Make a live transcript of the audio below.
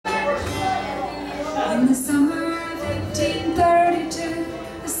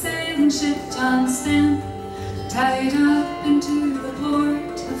shipped on stamp, tied up into the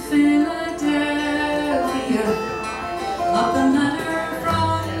port of Philadelphia. Up the ladder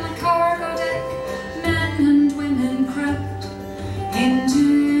from the cargo deck, men and women crept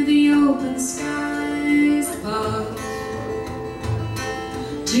into the open skies above.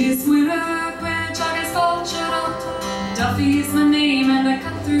 Gis muireach where joggers vultured up, Duffy's my name and I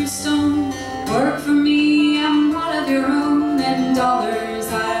cut through stone. Work for me and one of your own, in dollars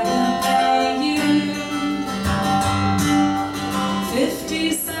I will pay you.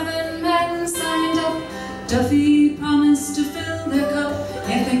 57 men signed up, Duffy promised to fill their cup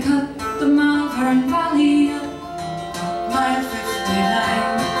if they cut the Malvern Valley up. Mile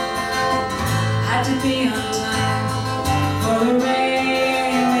 59 had to be on time for a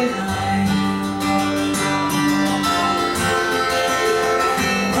railway line.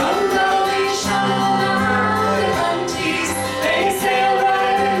 From Boylan and the Bunties, they sail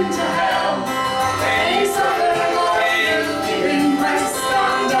right into hell. They suffer like a leaving Christ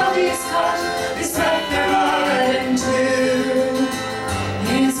on Duffy's cut. They swept their blood into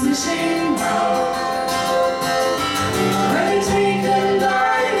his machine road.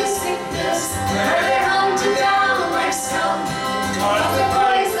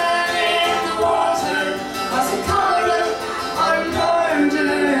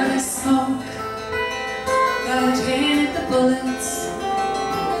 Bullets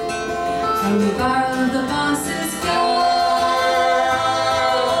from the barrel of the boss's gun.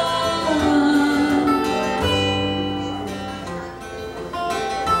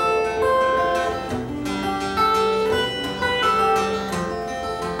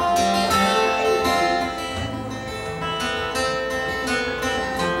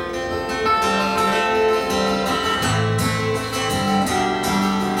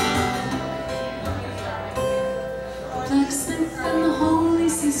 Blacksmith and the Holy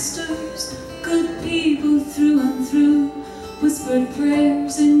Sisters, good people through and through, whispered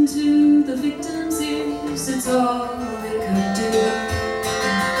prayers into the victims' ears. It's all they could do.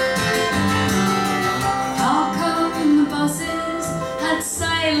 How come the bosses had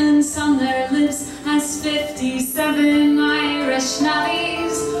silence on their lips as 57 Irish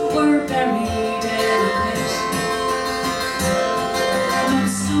navvies were buried in a pit? No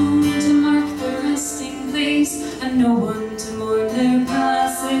stone to mark their resting place, and no one to mourn their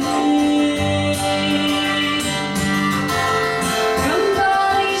passing. From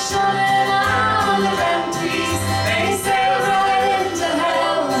Boylan and the Bunties, they sail right into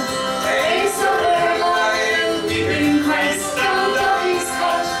hell. They suffer like a weeping Christ on Duffy's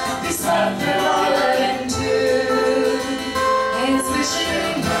cut. They swept their blood into his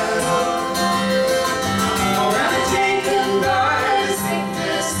wishing well. Or am I taken by the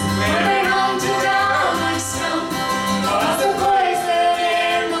sickness when they hunted down my scum? Was the poison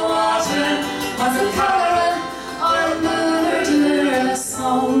in the water? Was the cholera or murder a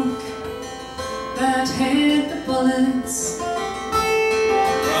smoke that hit the bullets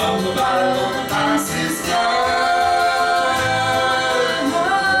from the barrel of the boss's gun?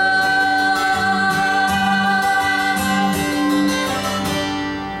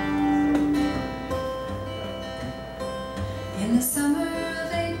 In the summer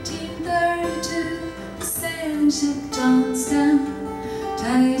of 1832, the sailing ship John Stamp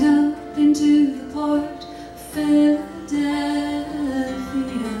tied